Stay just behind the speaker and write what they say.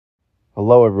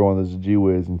Hello everyone, this is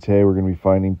G-Wiz, and today we're going to be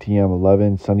finding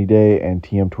TM11 Sunny Day and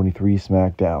TM23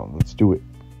 Smackdown. Let's do it.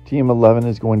 TM11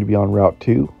 is going to be on Route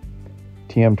 2.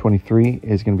 TM23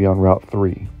 is going to be on Route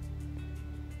 3.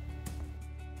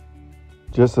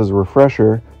 Just as a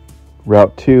refresher,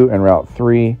 Route 2 and Route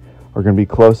 3 are going to be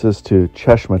closest to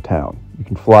Cheshire Town. You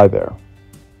can fly there.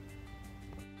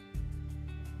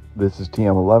 This is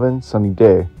TM11 Sunny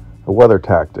Day, a weather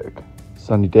tactic.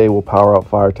 Sunny Day will power out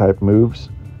fire-type moves,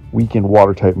 weaken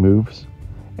water-type moves,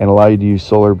 and allow you to use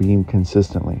Solar Beam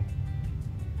consistently.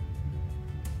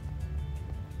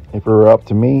 If it were up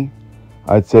to me,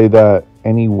 I'd say that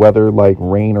any weather like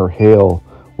rain or hail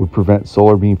would prevent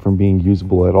Solar Beam from being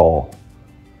usable at all.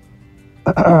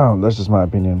 That's just my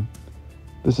opinion.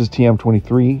 This is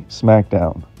TM23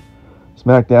 Smackdown.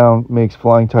 Smackdown makes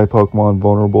flying-type Pokemon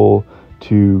vulnerable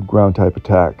to ground-type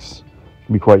attacks. It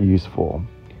can be quite useful.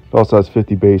 It also has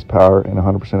 50 base power and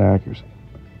 100% accuracy.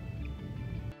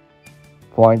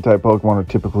 Flying type Pokemon are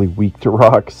typically weak to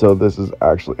rock, so this is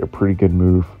actually a pretty good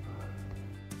move.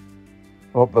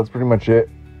 Well, that's pretty much it.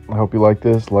 I hope you liked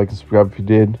this. Like and subscribe if you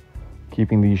did.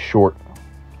 Keeping these short.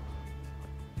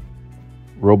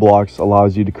 Roblox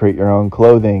allows you to create your own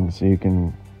clothing, so you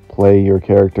can play your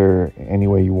character any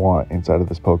way you want inside of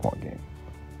this Pokemon game.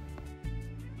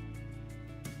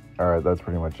 Alright, that's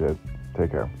pretty much it.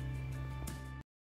 Take care.